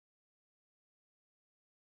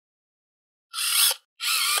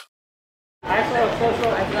Richard,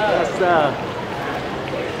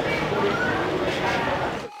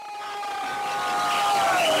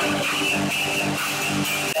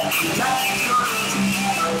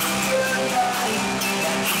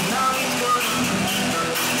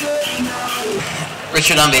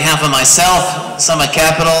 on behalf of myself, Summit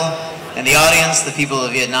Capital, and the audience, the people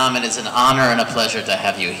of Vietnam, it is an honor and a pleasure to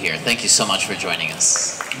have you here. Thank you so much for joining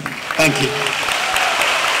us. Thank you.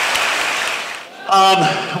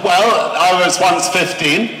 Well, I was once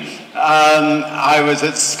 15. I was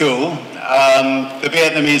at school. The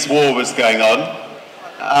Vietnamese War was going on.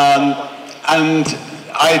 And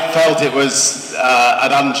I felt it was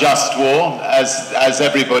an unjust war, as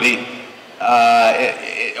everybody,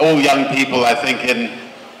 all young people, I think, in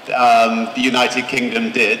the United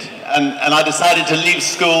Kingdom did. And I decided to leave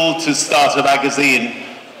school to start a magazine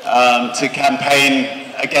to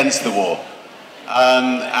campaign against the war.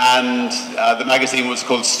 The magazine was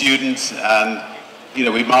called Student, and you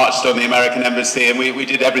know, we marched on the American embassy, and we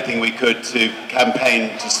did everything we could to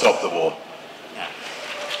campaign to stop the war.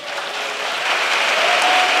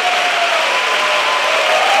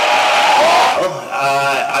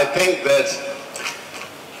 I think that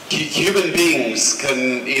human beings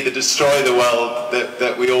can either destroy the world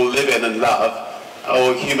that we all live in and love,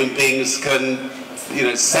 or human beings can, you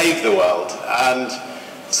know, save the world. And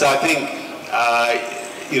so I think,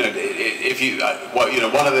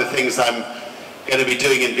 one of the things I'm going to be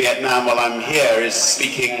doing in Vietnam while I'm here is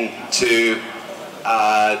speaking to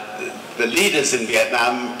the leaders in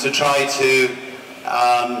Vietnam to try to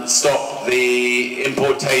stop the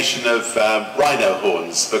importation of rhino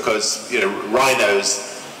horns, because, you know,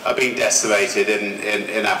 rhinos are being decimated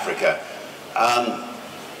in Africa.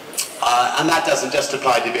 And that doesn't just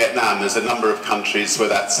apply to Vietnam. There's a number of countries where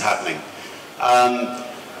that's happening.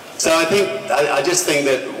 So I just think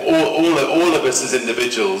that all of us as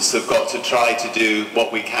individuals have got to try to do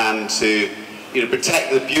what we can to, you know,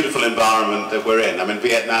 protect the beautiful environment that we're in. I mean,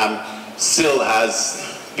 Vietnam still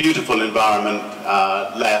has beautiful environment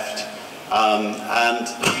left, and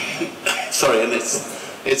sorry, and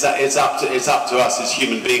it's up to us as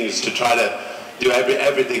human beings to try to do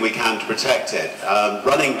everything we can to protect it.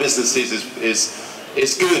 Running businesses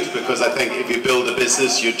is good, because I think if you build a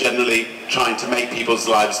business, you're generally trying to make people's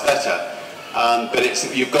lives better, but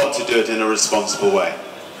you've got to do it in a responsible way.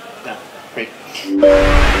 Yeah, great.